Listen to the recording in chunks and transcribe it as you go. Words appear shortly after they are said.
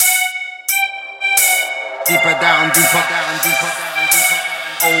Deeper down, deeper down, deeper down, deeper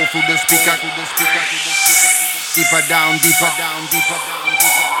down. Oh, through the speaker, through the speaker, through the speaker. Deeper down, deeper down, deeper down, deeper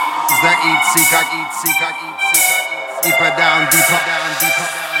down. Is the eat seeker, eat seeker, eat seeker. Deeper down, deeper down, deeper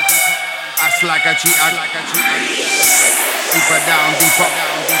down, deeper down. Act like a cheat, act like a cheat. Deeper down, deeper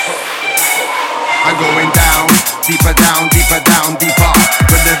down, deeper down. I'm going down, deeper down, deeper down, deeper.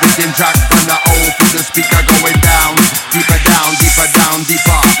 With the rhythm track on the O through the speaker going down, deeper down, deeper down,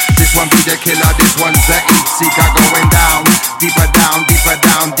 deeper. This one be the killer, this one's the eat seeker going down, deeper down, deeper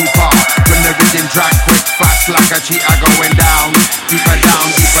down, deeper. When the rhythm track quick, fast like a cheetah going down, deeper down,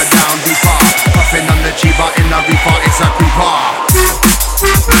 deeper down, deeper. Puffing on the chiba in the reefer, it's a creeper.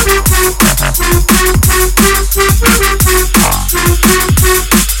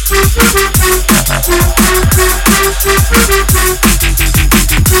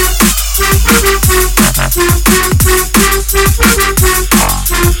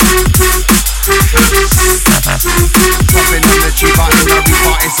 Popping on the cheaper in the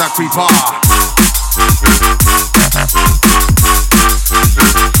reefer, it's a creeper.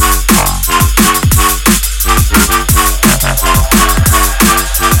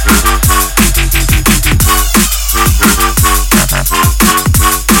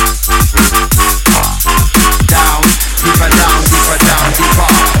 Down, deeper down, deeper down, deeper.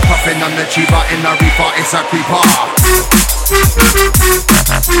 Puffing on the cheaper in the reefer, it's a creeper.